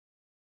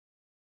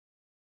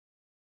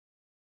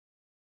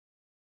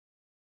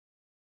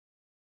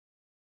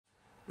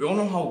We all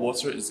know how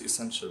water is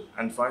essential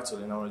and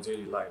vital in our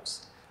daily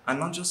lives, and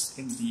not just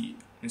in the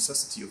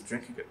necessity of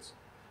drinking it,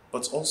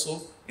 but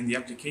also in the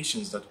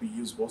applications that we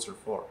use water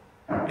for.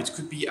 It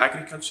could be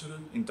agricultural,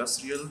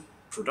 industrial,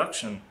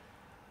 production,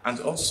 and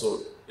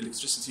also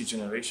electricity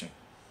generation.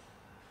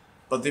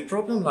 But the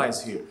problem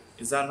lies here,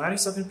 is that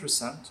 97%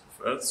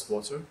 of Earth's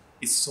water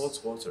is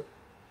salt water,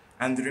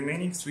 and the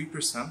remaining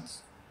 3%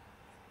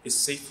 is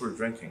safe for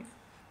drinking.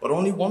 But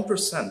only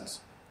 1%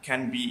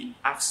 can be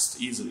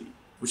accessed easily,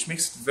 which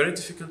makes it very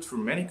difficult for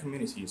many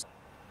communities.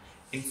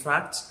 In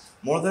fact,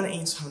 more than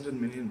 800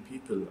 million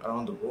people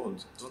around the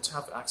world don't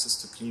have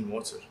access to clean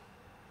water,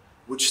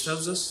 which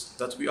tells us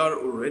that we are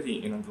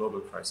already in a global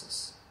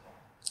crisis.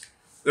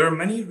 There are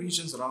many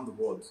regions around the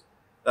world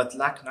that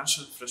lack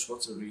natural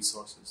freshwater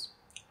resources,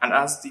 and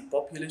as the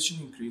population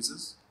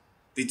increases,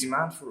 the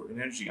demand for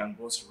energy and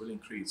water will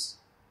increase.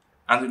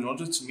 And in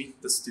order to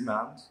meet this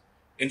demand,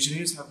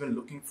 engineers have been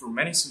looking for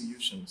many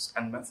solutions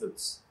and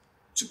methods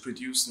to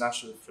produce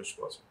natural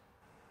freshwater.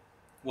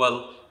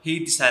 Well, here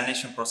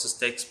desalination process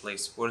takes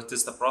place, where it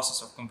is the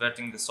process of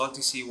converting the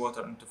salty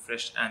seawater into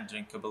fresh and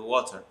drinkable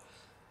water.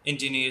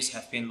 Engineers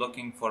have been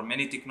looking for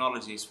many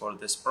technologies for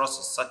this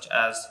process, such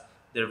as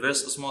the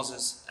reverse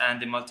osmosis and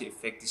the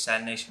multi-effect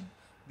desalination.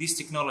 These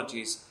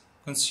technologies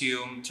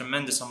consume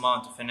tremendous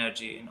amount of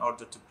energy in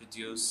order to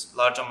produce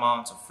large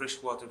amounts of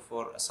fresh water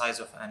for a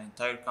size of an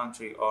entire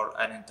country or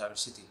an entire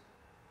city.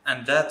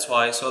 And that's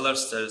why solar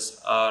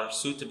cells are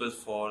suitable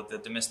for the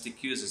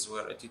domestic uses,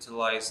 where it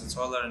utilizes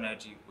solar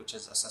energy, which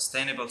is a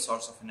sustainable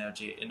source of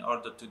energy, in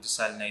order to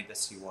desalinate the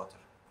seawater.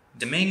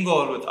 The main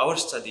goal with our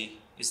study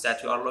is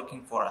that we are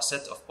looking for a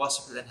set of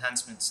possible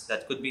enhancements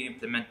that could be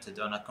implemented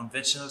on a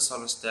conventional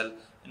solar cell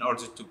in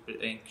order to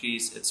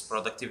increase its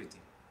productivity.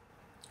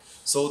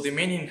 So the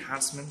main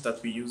enhancement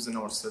that we used in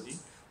our study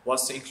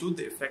was to include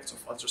the effect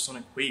of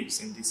ultrasonic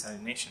waves in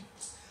desalination.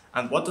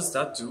 And what does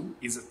that do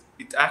is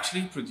it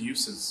actually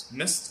produces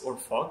mist or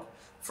fog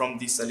from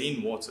the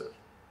saline water.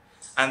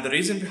 And the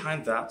reason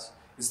behind that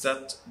is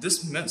that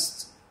this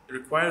mist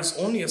requires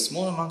only a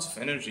small amount of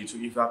energy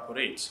to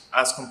evaporate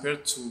as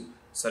compared to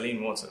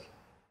saline water.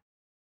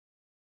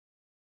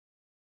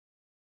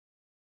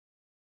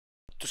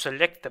 To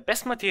select the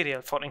best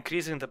material for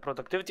increasing the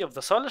productivity of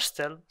the solar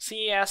cell,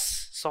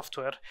 CES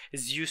software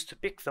is used to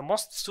pick the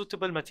most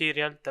suitable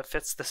material that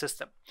fits the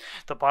system.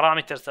 The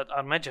parameters that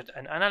are measured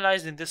and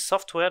analyzed in this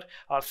software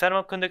are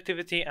thermal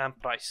conductivity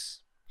and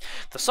price.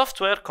 The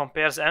software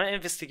compares and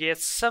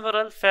investigates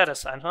several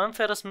ferrous and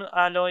non-ferrous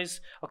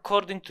alloys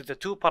according to the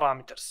two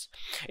parameters.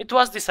 It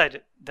was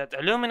decided that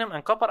aluminum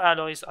and copper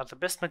alloys are the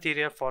best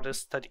material for this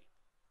study.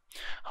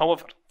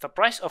 However, the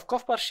price of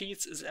copper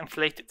sheets is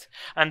inflated,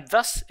 and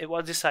thus it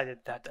was decided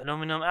that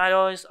aluminum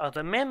alloys are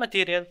the main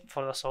material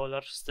for the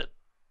solar cell.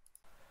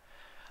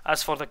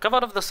 As for the cover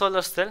of the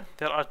solar cell,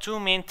 there are two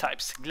main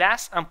types,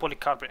 glass and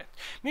polycarbonate.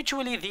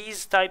 Mutually,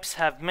 these types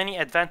have many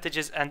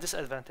advantages and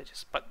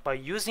disadvantages, but by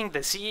using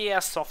the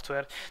CES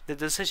software, the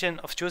decision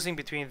of choosing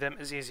between them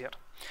is easier.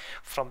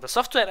 From the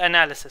software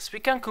analysis, we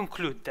can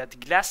conclude that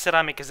glass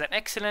ceramic is an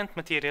excellent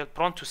material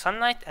prone to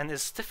sunlight and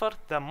is stiffer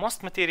than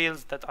most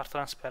materials that are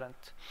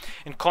transparent.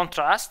 In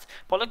contrast,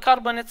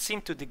 polycarbonates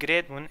seem to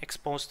degrade when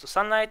exposed to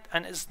sunlight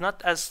and is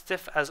not as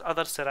stiff as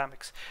other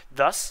ceramics.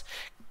 Thus,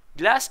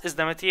 glass is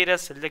the material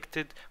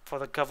selected for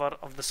the cover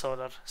of the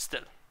solar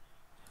cell.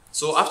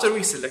 So after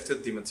we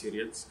selected the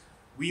materials,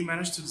 we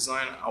managed to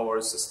design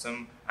our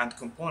system and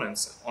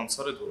components on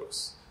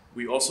SolidWorks.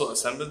 We also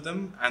assembled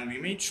them, and we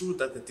made sure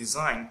that the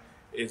design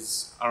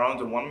is around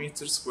a 1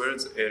 meter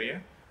squared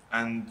area,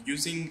 and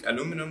using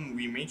aluminum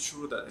we made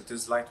sure that it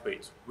is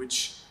lightweight,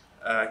 which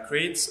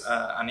creates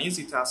an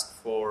easy task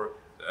for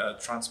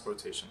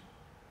transportation.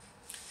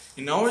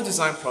 In our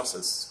design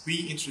process,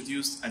 we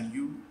introduced a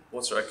new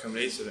water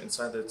accumulator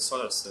inside the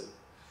solar cell.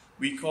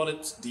 We call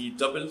it the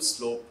double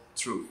slope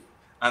trough.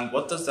 And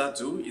what does that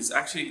do is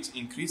actually it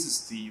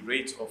increases the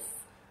rate of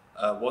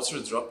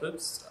water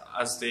droplets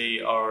as they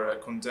are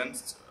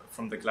condensed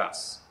from the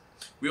glass.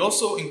 We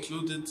also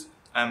included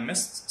a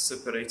mist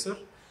separator,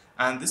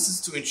 and this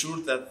is to ensure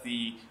that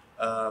the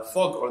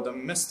fog or the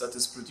mist that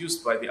is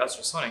produced by the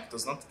ultrasonic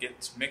does not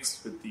get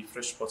mixed with the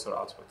freshwater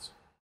output.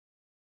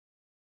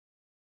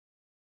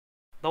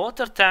 The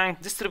water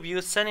tank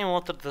distributes saline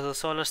water to the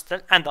solar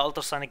cell and the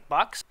ultrasonic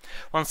box.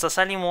 Once the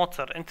saline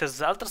water enters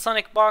the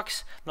ultrasonic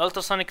box, the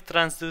ultrasonic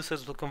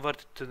transducers will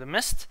convert it to the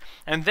mist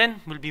and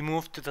then will be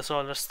moved to the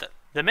solar cell.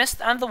 The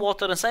mist and the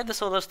water inside the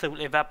solar cell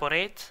will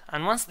evaporate,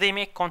 and once they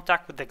make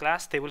contact with the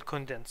glass, they will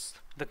condense.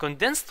 The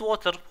condensed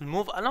water will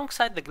move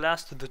alongside the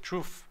glass to the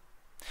trough.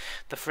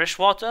 The fresh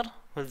water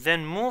will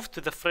then move to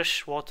the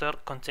freshwater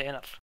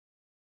container.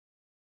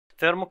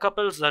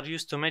 Thermocouples are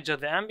used to measure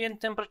the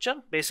ambient temperature,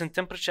 basin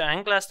temperature,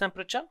 and glass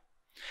temperature.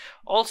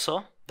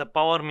 Also, the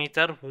power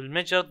meter will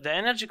measure the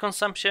energy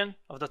consumption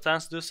of the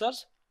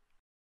transducers.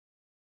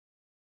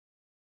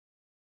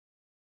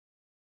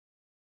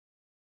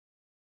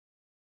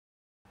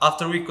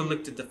 After we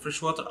collected the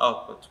freshwater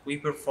output, we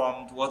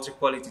performed water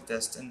quality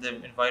tests in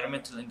the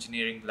environmental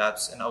engineering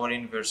labs in our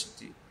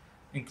university.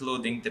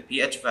 including the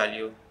pH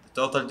value,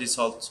 the total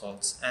dissolved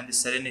salts, and the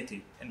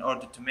salinity, in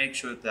order to make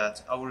sure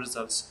that our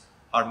results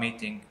are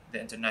meeting the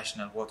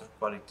international water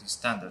quality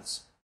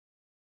standards.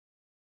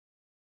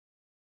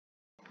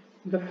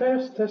 The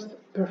first test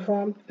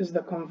performed is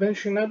the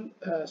conventional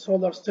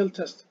solar still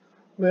test,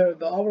 where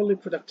the hourly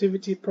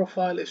productivity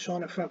profile is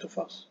shown in front of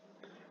us,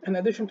 in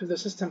addition to the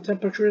system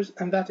temperatures,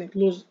 and that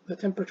includes the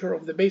temperature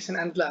of the basin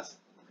and glass.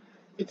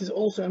 It is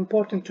also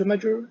important to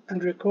measure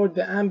and record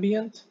the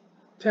ambient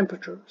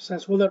temperature,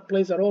 since weather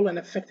plays a role in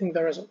affecting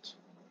the results.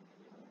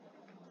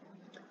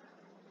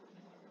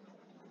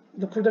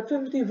 The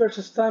productivity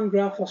versus time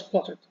graph was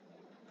plotted,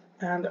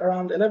 and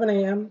around 11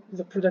 a.m.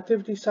 the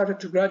productivity started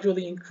to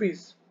gradually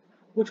increase,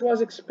 which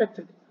was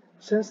expected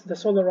since the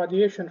solar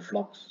radiation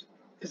flux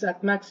is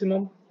at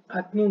maximum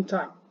at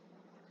noontime.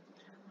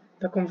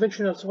 The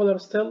conventional solar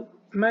still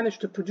managed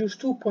to produce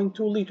 2.2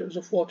 liters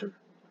of water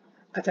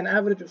at an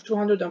average of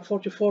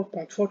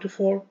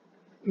 244.44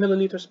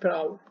 milliliters per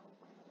hour.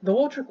 The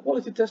water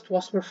quality test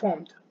was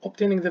performed,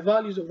 obtaining the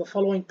values of the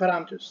following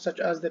parameters, such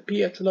as the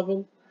pH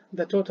level,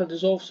 the total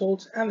dissolved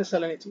salts, and the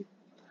salinity.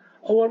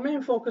 Our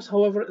main focus,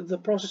 however, is the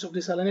process of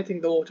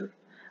desalinating the water,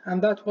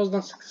 and that was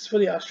done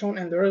successfully as shown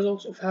in the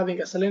results of having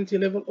a salinity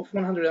level of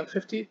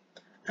 150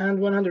 and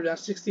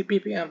 160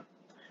 ppm,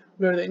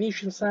 where the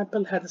initial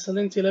sample had a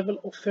salinity level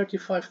of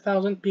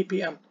 35,000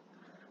 ppm.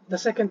 The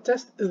second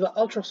test is the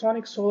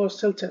ultrasonic solar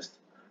still test,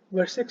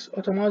 where 6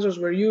 atomizers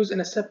were used in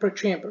a separate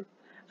chamber,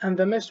 and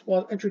the mist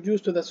was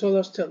introduced to the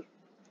solar still.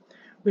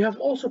 We have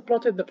also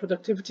plotted the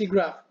productivity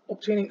graph,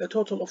 obtaining a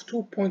total of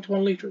 2.1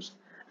 liters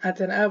at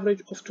an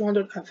average of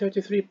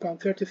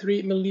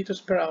 233.33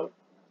 milliliters per hour.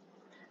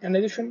 In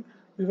addition,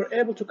 we were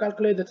able to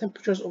calculate the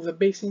temperatures of the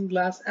basin,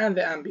 glass, and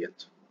the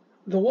ambient.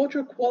 The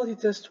water quality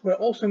tests were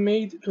also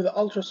made to the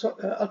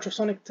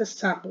ultrasonic test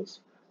samples,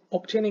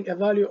 obtaining a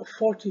value of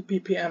 40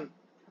 ppm.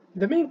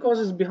 The main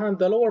causes behind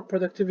the lower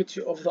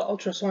productivity of the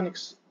ultrasonic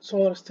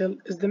solar still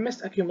is the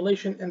mist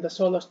accumulation in the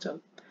solar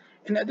still,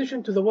 in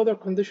addition to the weather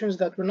conditions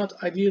that were not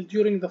ideal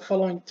during the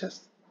following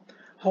test.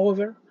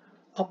 However,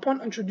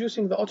 upon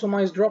introducing the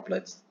atomized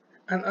droplets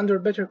and under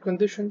better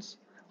conditions,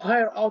 a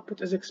higher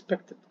output is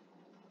expected.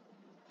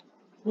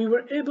 We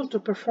were able to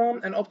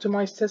perform an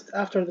optimized test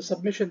after the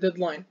submission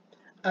deadline,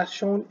 as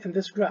shown in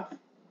this graph,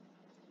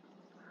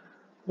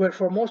 where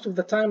for most of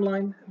the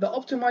timeline, the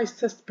optimized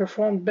test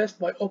performed best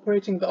by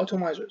operating the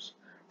atomizers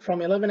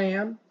from 11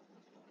 a.m.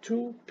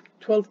 to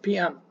 12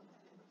 p.m.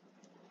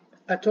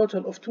 A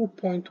total of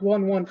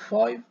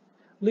 2.115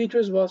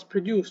 liters was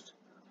produced,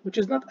 which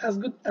is not as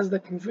good as the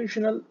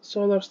conventional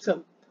solar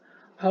still.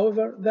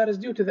 However, that is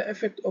due to the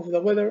effect of the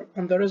weather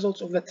on the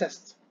results of the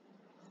test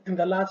in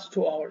the last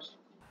 2 hours.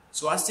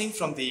 So as seen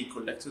from the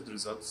collected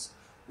results,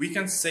 we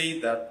can say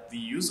that the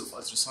use of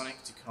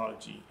ultrasonic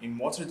technology in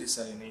water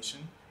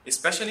desalination,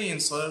 especially in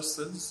solar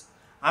stills,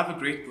 have a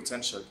great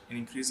potential in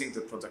increasing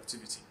the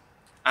productivity.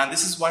 And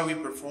this is why we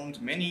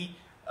performed many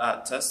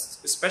tests,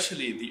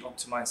 especially the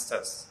optimized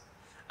tests,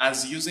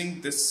 as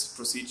using this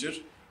procedure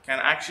can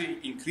actually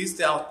increase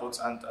the output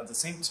and at the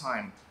same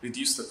time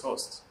reduce the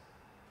cost.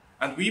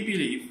 And we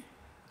believe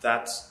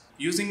that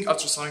using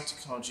ultrasonic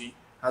technology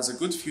has a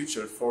good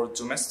future for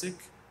domestic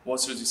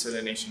water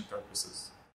desalination purposes.